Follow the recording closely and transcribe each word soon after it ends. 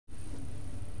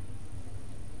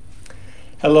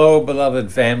Hello,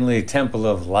 beloved family, Temple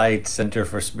of Light, Center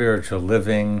for Spiritual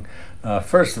Living.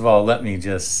 First of all, let me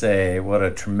just say what a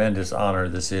tremendous honor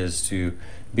this is to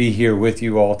be here with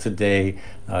you all today,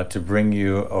 to bring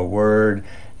you a word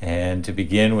and to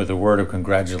begin with a word of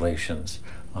congratulations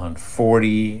on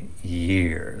 40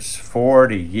 years.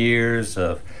 40 years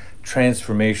of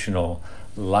transformational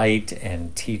light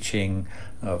and teaching,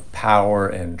 of power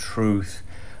and truth,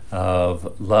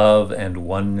 of love and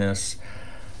oneness.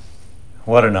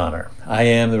 What an honor. I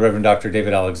am the Rev Dr.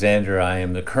 David Alexander. I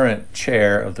am the current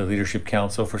chair of the Leadership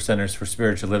Council for Centers for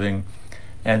Spiritual Living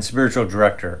and spiritual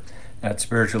director at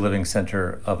Spiritual Living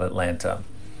Center of Atlanta.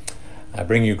 I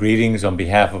bring you greetings on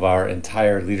behalf of our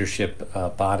entire leadership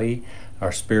body,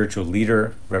 our spiritual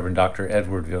leader, Rev Dr.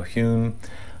 Edward Vilhune,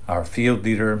 our field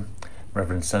leader,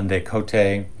 Rev Sunday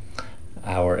Cote,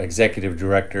 our executive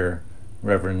director,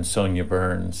 Rev Sonia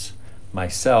Burns,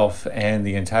 myself, and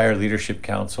the entire Leadership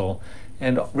Council,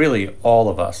 and really all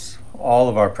of us, all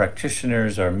of our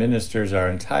practitioners, our ministers, our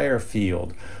entire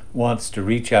field wants to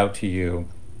reach out to you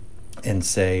and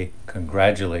say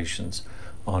congratulations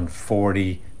on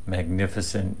 40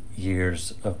 magnificent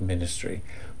years of ministry.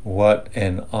 What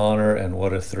an honor and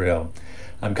what a thrill.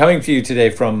 I'm coming to you today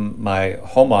from my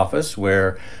home office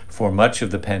where for much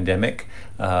of the pandemic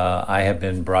I have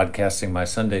been broadcasting my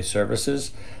Sunday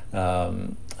services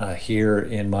here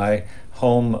in my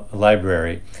home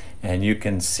library. And you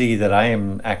can see that I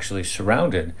am actually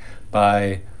surrounded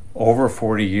by over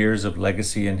 40 years of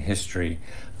legacy and history,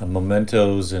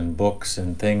 mementos and books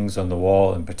and things on the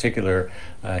wall, in particular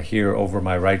here over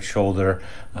my right shoulder,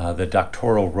 the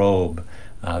doctoral robe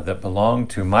that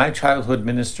belonged to my childhood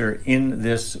minister in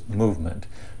this movement,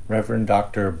 Reverend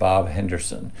Dr. Bob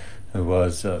Henderson, who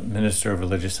was a minister of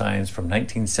religious science from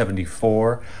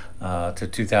 1974 to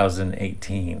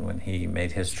 2018 when he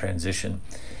made his transition.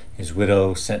 His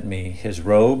widow sent me his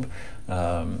robe,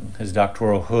 his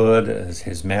doctoral hood,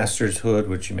 his master's hood,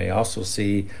 which you may also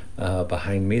see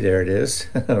behind me. There it is,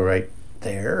 right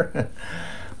there,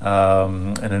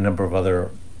 and a number of other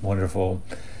wonderful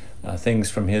things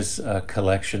from his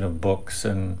collection of books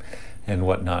and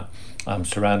whatnot. I'm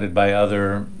surrounded by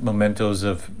other mementos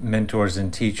of mentors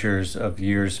and teachers of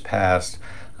years past.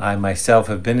 I myself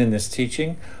have been in this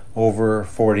teaching over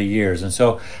 40 years. And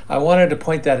so I wanted to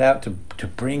point that out to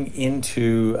bring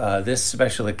into this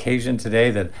special occasion today,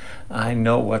 that I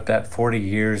know what that 40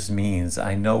 years means.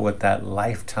 I know what that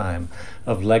lifetime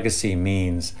of legacy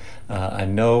means. I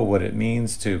know what it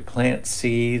means to plant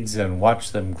seeds and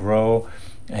watch them grow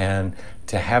and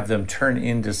to have them turn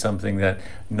into something that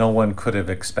no one could have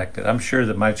expected. I'm sure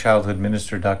that my childhood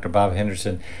minister, Dr. Bob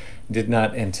Henderson, did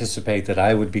not anticipate that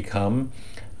I would become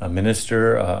a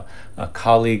minister, a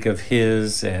colleague of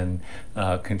his, and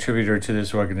a contributor to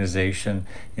this organization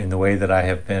in the way that I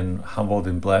have been humbled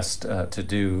and blessed to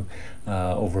do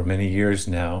over many years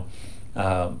now.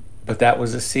 But that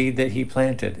was a seed that he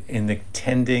planted in the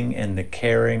tending and the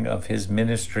caring of his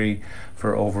ministry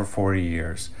for over 40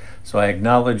 years. So I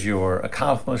acknowledge your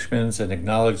accomplishments and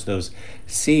acknowledge those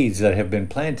seeds that have been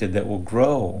planted that will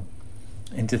grow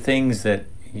into things that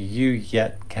you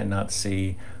yet cannot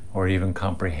see or even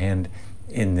comprehend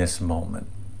in this moment.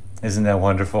 Isn't that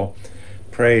wonderful?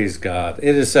 Praise God.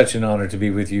 It is such an honor to be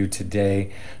with you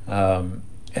today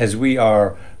as we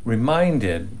are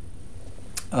reminded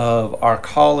of our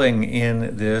calling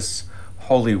in this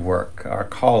holy work, our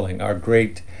calling, our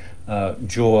great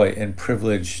joy and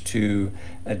privilege to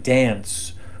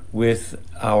dance with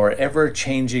our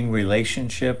ever-changing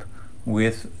relationship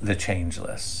with the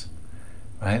changeless.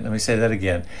 Right? Let me say that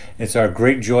again. It's our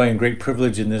great joy and great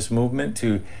privilege in this movement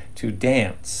to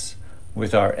dance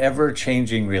with our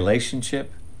ever-changing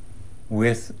relationship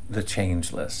with the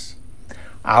changeless.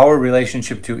 Our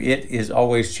relationship to it is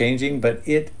always changing, but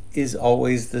it is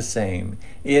always the same.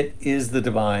 It is the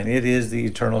divine. It is the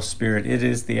eternal spirit. It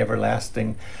is the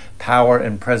everlasting power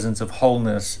and presence of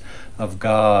wholeness, of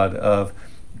God, of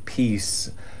peace,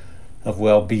 of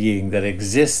well-being that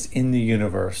exists in the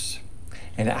universe.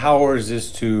 And ours is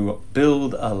to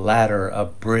build a ladder, a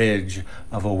bridge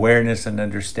of awareness and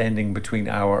understanding between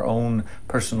our own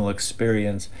personal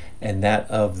experience and that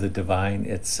of the divine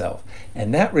itself.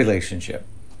 And that relationship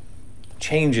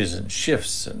changes and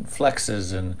shifts and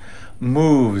flexes and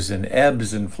moves and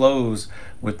ebbs and flows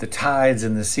with the tides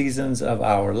and the seasons of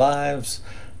our lives,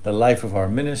 the life of our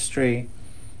ministry,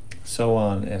 so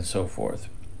on and so forth.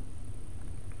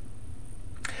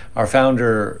 Our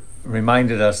founder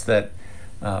reminded us that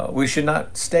we should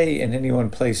not stay in any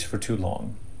one place for too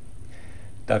long.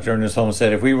 Dr. Ernest Holmes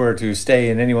said if we were to stay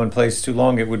in any one place too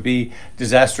long, it would be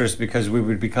disastrous because we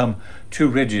would become too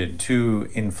rigid, too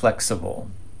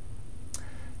inflexible.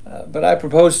 But I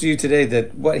propose to you today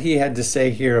that what he had to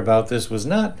say here about this was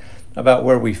not about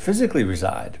where we physically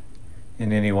reside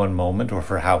in any one moment or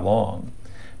for how long,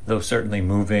 though certainly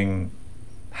moving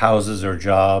houses or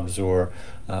jobs or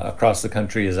across the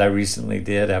country, as I recently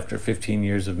did after 15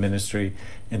 years of ministry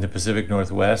in the Pacific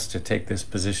Northwest to take this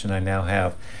position I now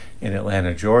have in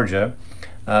Atlanta, Georgia.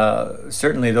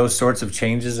 Certainly those sorts of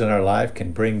changes in our life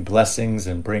can bring blessings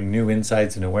and bring new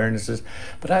insights and awarenesses.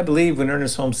 But I believe when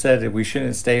Ernest Holmes said that we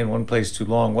shouldn't stay in one place too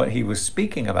long, what he was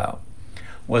speaking about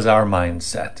was our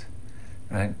mindset.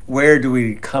 Right? Where do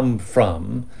we come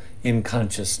from in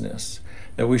consciousness?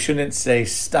 That we shouldn't stay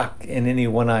stuck in any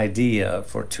one idea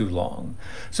for too long.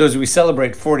 So as we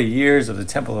celebrate 40 years of the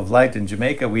Temple of Light in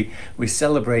Jamaica, we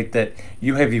celebrate that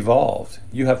you have evolved,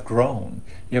 you have grown,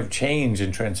 you have changed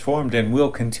and transformed, and will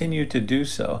continue to do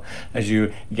so as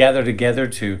you gather together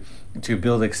to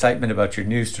build excitement about your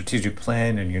new strategic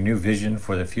plan and your new vision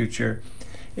for the future.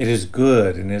 It is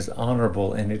good and is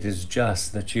honorable and it is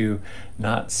just that you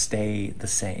not stay the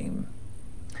same,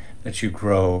 that you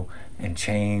grow and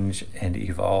change and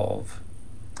evolve.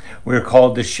 We're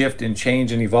called to shift and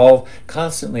change and evolve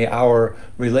constantly our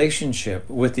relationship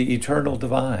with the eternal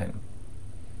divine.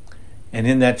 And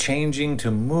in that changing, to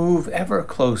move ever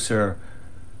closer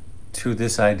to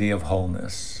this idea of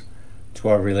wholeness, to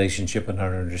our relationship and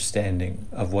our understanding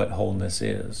of what wholeness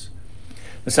is.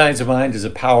 The Science of Mind is a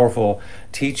powerful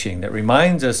teaching that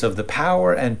reminds us of the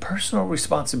power and personal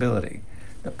responsibility,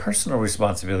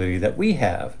 that we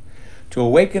have to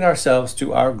awaken ourselves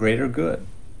to our greater good,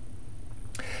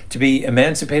 to be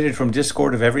emancipated from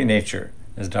discord of every nature,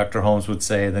 as Dr. Holmes would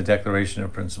say in the Declaration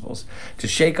of Principles, to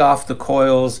shake off the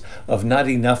coils of not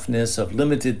enoughness, of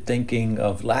limited thinking,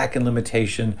 of lack and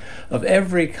limitation, of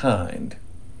every kind,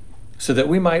 so that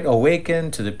we might awaken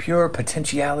to the pure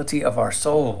potentiality of our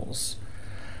souls.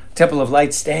 Temple of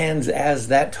Light stands as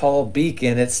that tall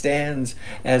beacon. It stands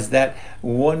as that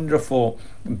wonderful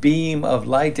beam of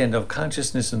light and of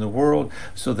consciousness in the world,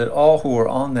 so that all who are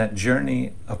on that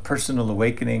journey of personal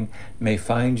awakening may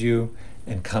find you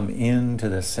and come into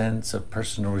the sense of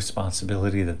personal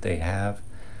responsibility that they have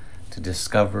to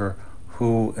discover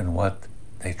who and what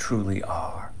they truly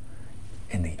are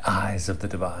in the eyes of the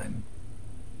divine.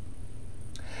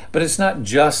 But it's not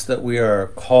just that we are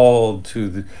called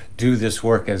to do this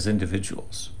work as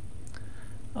individuals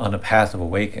on a path of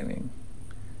awakening,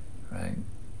 right?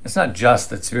 It's not just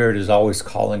that Spirit is always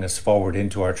calling us forward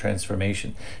into our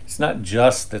transformation. It's not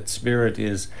just that Spirit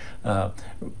is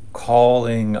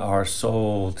calling our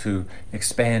soul to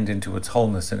expand into its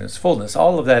wholeness and its fullness.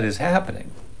 All of that is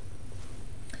happening.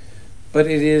 But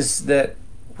it is that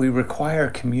we require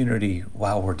community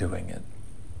while we're doing it,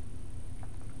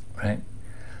 right?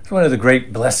 One of the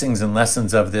great blessings and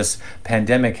lessons of this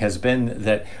pandemic has been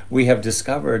that we have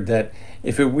discovered that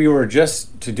if we were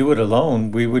just to do it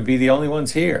alone, we would be the only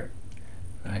ones here,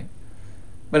 right?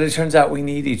 But it turns out we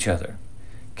need each other.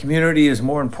 Community is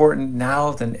more important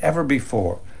now than ever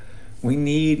before. We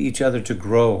need each other to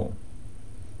grow,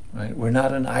 right? We're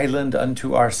not an island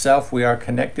unto ourselves. We are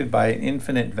connected by an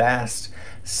infinite, vast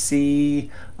sea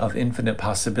of infinite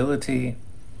possibility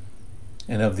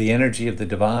and of the energy of the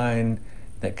divine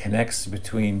that connects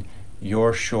between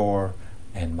your shore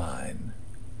and mine,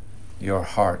 your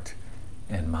heart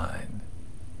and mine.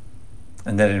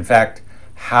 And that in fact,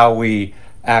 how we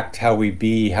act, how we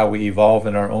be, how we evolve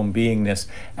in our own beingness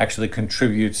actually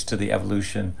contributes to the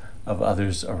evolution of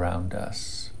others around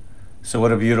us. So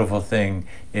what a beautiful thing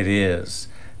it is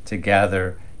to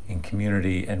gather in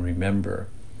community and remember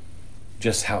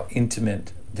just how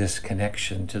intimate this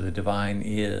connection to the divine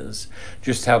is,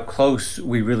 just how close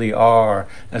we really are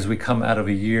as we come out of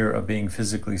a year of being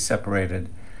physically separated.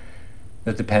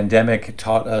 That the pandemic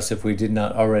taught us, if we did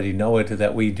not already know it,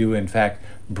 that we do in fact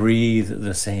breathe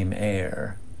the same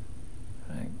air,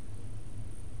 right?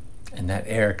 And that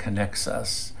air connects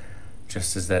us,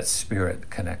 just as that Spirit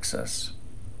connects us.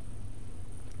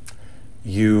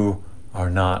 You are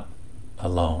not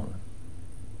alone.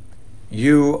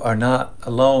 You are not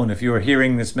alone. If you are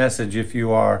hearing this message, if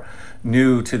you are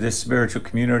new to this spiritual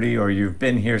community, or you've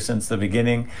been here since the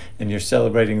beginning and you're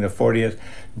celebrating the 40th,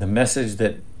 the message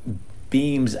that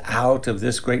beams out of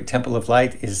this great Temple of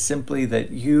Light is simply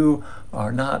that you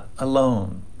are not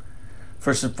alone.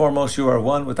 First and foremost, you are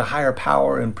one with a higher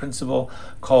power and principle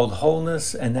called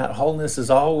wholeness, and that wholeness is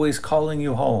always calling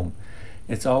you home.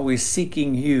 It's always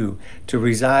seeking you to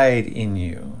reside in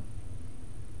you.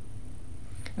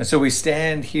 And so we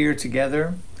stand here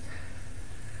together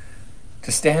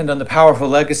to stand on the powerful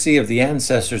legacy of the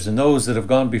ancestors and those that have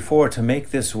gone before to make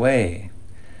this way,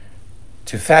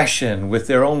 to fashion with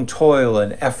their own toil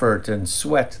and effort and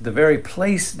sweat the very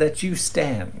place that you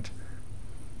stand.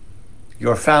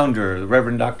 Your founder, the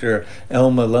Rev Dr.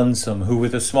 Elma Lunsum, who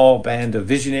with a small band of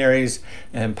visionaries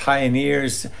and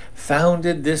pioneers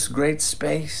founded this great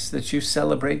space that you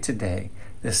celebrate today,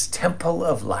 this temple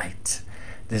of light,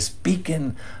 this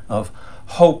beacon of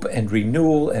hope and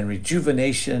renewal and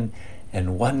rejuvenation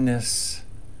and oneness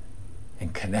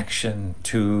and connection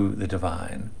to the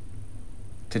divine.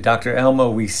 To Dr.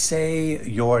 Elma, we say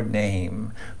your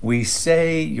name. We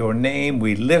say your name,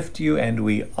 we lift you, and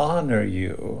we honor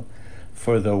you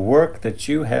for the work that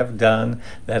you have done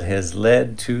that has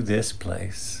led to this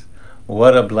place.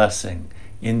 What a blessing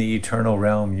in the eternal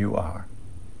realm you are.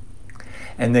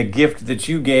 And the gift that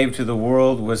you gave to the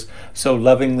world was so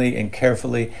lovingly and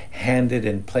carefully handed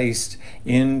and placed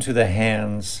into the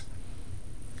hands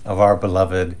of our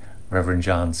beloved Reverend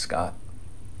John Scott.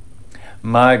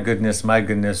 My goodness,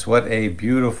 what a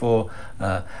beautiful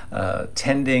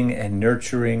tending and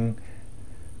nurturing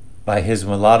by his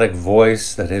melodic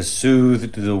voice that has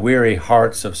soothed the weary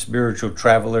hearts of spiritual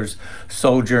travelers,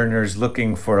 sojourners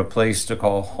looking for a place to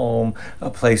call home,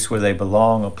 a place where they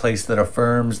belong, a place that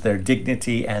affirms their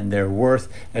dignity and their worth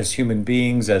as human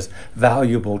beings, as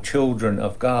valuable children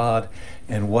of God.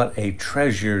 And what a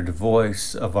treasured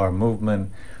voice of our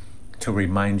movement to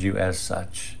remind you as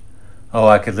such. Oh,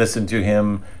 I could listen to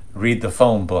him read the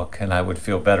phone book and I would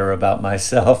feel better about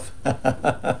myself.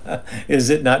 Is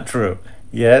it not true?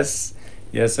 Yes,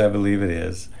 I believe it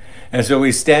is. And so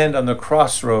we stand on the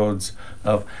crossroads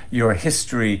of your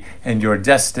history and your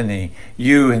destiny.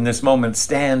 You, in this moment,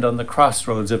 stand on the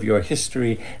crossroads of your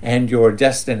history and your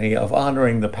destiny of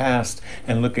honoring the past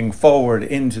and looking forward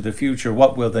into the future.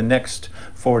 What will the next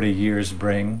 40 years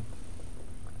bring?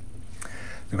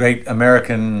 The great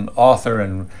American author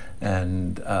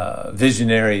and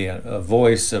visionary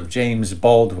voice of James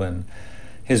Baldwin,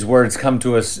 his words come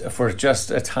to us for just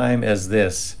a time as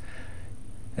this.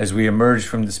 As we emerge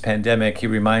from this pandemic, he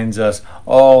reminds us,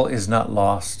 all is not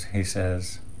lost, he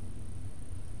says.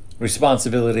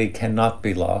 Responsibility cannot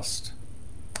be lost.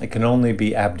 It can only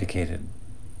be abdicated.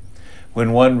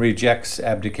 When one rejects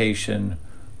abdication,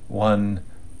 one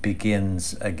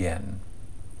begins again.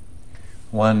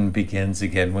 One begins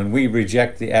again. When we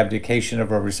reject the abdication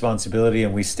of our responsibility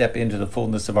and we step into the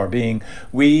fullness of our being,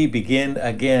 we begin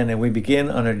again, and we begin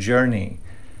on a journey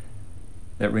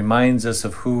that reminds us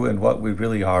of who and what we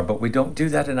really are. But we don't do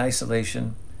that in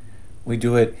isolation. We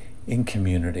do it in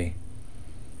community.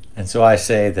 And so I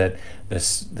say that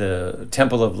the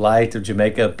Temple of Light of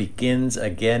Jamaica begins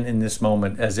again in this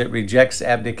moment as it rejects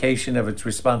abdication of its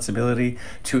responsibility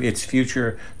to its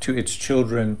future, to its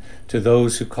children, to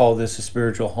those who call this a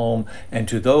spiritual home, and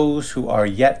to those who are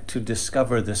yet to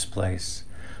discover this place,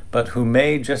 but who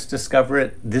may just discover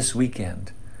it this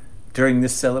weekend, during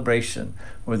this celebration,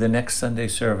 or the next Sunday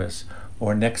service,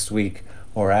 or next week,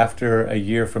 or after a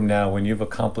year from now, when you've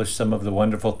accomplished some of the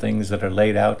wonderful things that are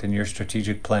laid out in your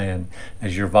strategic plan,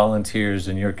 as your volunteers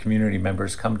and your community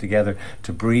members come together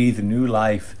to breathe new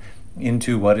life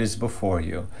into what is before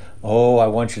you. Oh, I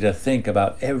want you to think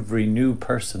about every new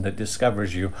person that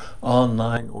discovers you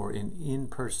online or in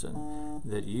person,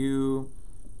 that you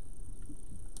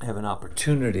have an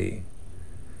opportunity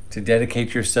to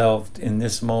dedicate yourself in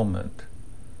this moment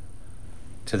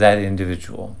to that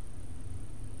individual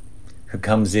who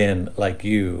comes in like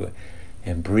you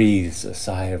and breathes a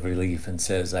sigh of relief and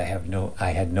says, I had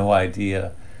no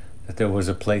idea that there was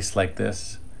a place like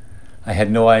this. I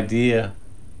had no idea.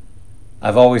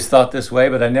 I've always thought this way,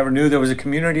 but I never knew there was a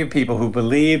community of people who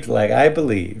believed like I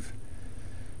believe,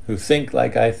 who think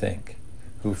like I think,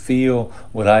 who feel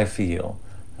what I feel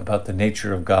about the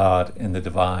nature of God and the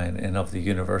divine and of the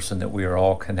universe, and that we are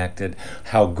all connected.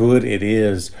 How good it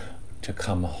is to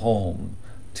come home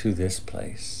to this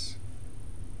place.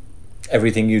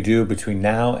 Everything you do between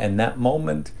now and that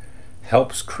moment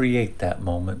helps create that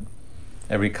moment.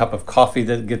 Every cup of coffee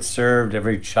that gets served,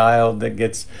 every child that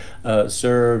gets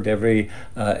served, every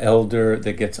elder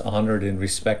that gets honored and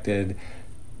respected,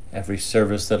 every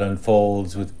service that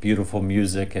unfolds with beautiful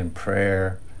music and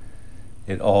prayer,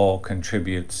 it all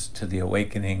contributes to the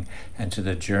awakening and to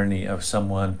the journey of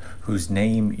someone whose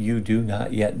name you do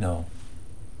not yet know,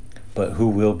 but who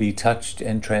will be touched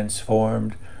and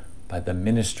transformed by the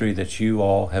ministry that you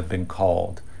all have been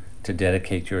called to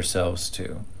dedicate yourselves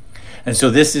to. And so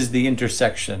this is the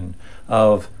intersection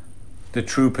of the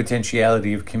true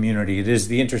potentiality of community. It is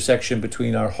the intersection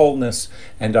between our wholeness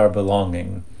and our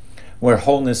belonging. Where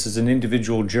wholeness is an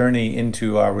individual journey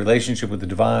into our relationship with the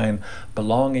divine,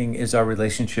 belonging is our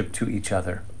relationship to each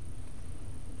other.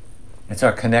 It's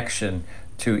our connection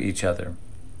to each other.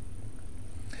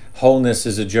 Wholeness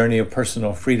is a journey of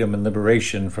personal freedom and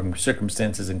liberation from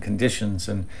circumstances and conditions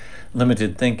and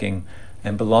limited thinking.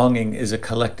 And belonging is a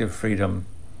collective freedom,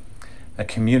 a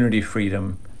community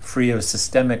freedom, free of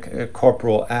systemic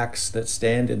corporal acts that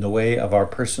stand in the way of our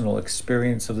personal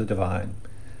experience of the divine.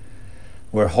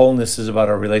 Where wholeness is about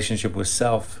our relationship with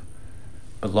self,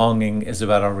 belonging is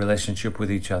about our relationship with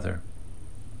each other.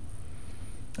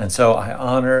 And so I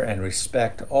honor and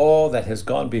respect all that has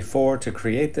gone before to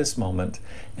create this moment,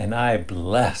 and I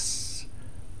bless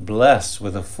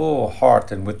with a full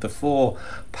heart and with the full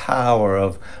power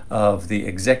of the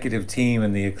executive team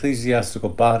and the ecclesiastical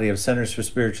body of Centers for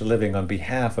Spiritual Living on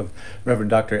behalf of Rev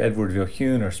Dr. Edward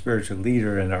Vilhune, our spiritual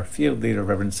leader, and our field leader,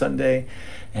 Reverend Sunday,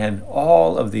 and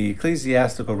all of the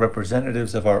ecclesiastical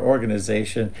representatives of our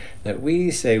organization, that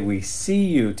we say, we see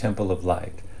you, Temple of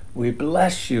Light. We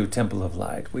bless you, Temple of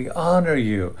Light. We honor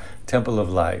you, Temple of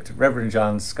Light. Reverend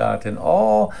John Scott and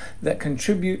all that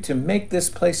contribute to make this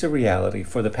place a reality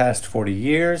for the past 40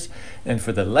 years and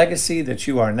for the legacy that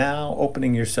you are now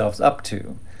opening yourselves up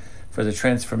to, for the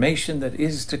transformation that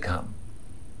is to come.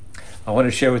 I want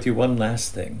to share with you one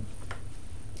last thing.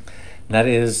 And that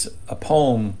is a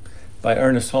poem by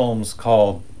Ernest Holmes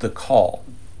called The Call.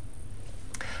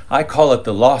 I call it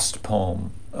the lost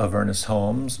poem of Ernest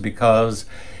Holmes because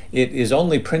it is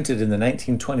only printed in the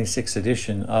 1926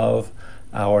 edition of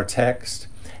our text,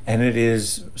 and it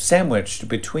is sandwiched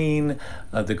between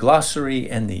the glossary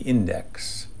and the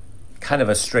index. Kind of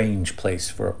a strange place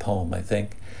for a poem, I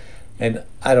think. And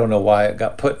I don't know why it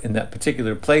got put in that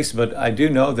particular place, but I do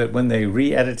know that when they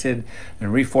re-edited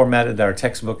and reformatted our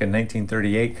textbook in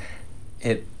 1938,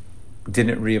 it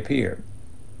didn't reappear.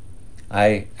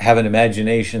 I have an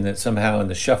imagination that somehow in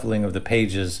the shuffling of the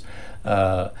pages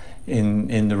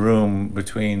in the room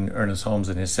between Ernest Holmes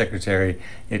and his secretary,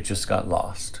 it just got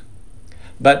lost.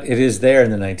 But it is there in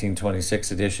the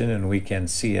 1926 edition, and we can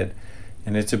see it.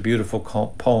 And it's a beautiful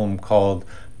poem called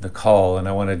The Call, and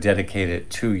I want to dedicate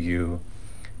it to you.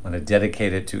 I want to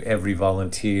dedicate it to every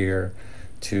volunteer,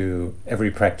 to every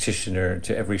practitioner,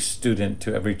 to every student,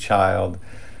 to every child,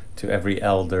 to every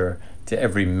elder, to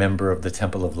every member of the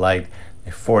Temple of Light,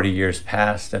 the 40 years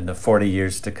past and the 40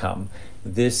 years to come.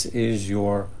 This is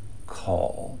your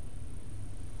call.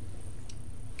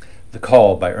 The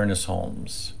Call by Ernest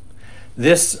Holmes.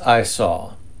 This I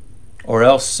saw, or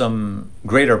else some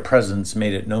greater presence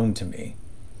made it known to me.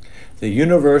 The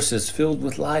universe is filled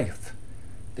with life.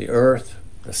 The earth,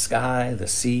 the sky, the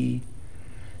sea,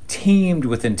 teemed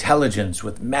with intelligence,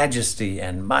 with majesty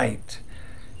and might.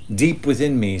 Deep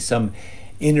within me, some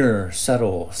inner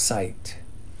subtle sight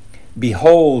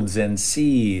beholds and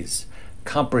sees,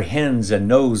 comprehends and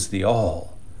knows the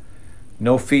all.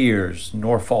 No fears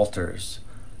nor falters,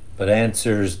 but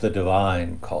answers the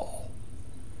divine call.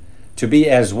 To be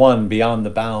as one beyond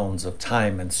the bounds of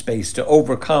time and space, to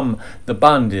overcome the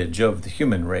bondage of the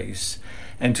human race,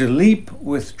 and to leap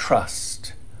with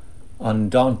trust,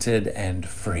 undaunted and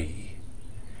free,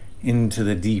 into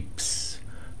the deeps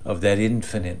of that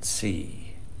infinite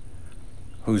sea,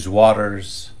 whose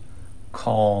waters,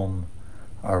 calm,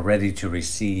 are ready to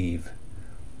receive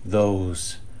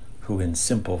those who in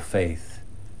simple faith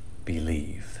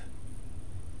believe.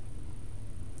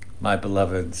 My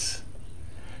beloveds,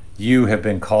 you have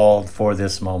been called for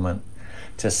this moment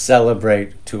to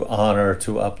celebrate, to honor,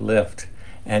 to uplift,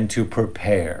 and to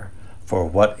prepare for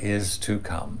what is to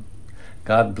come.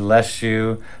 God bless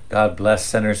you. God bless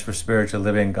Centers for Spiritual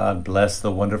Living. God bless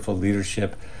the wonderful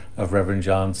leadership of Reverend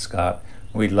John Scott.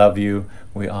 We love you.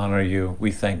 We honor you.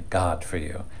 We thank God for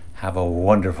you. Have a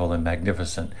wonderful and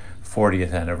magnificent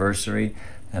 40th anniversary,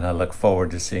 and I look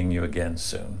forward to seeing you again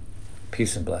soon.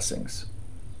 Peace and blessings.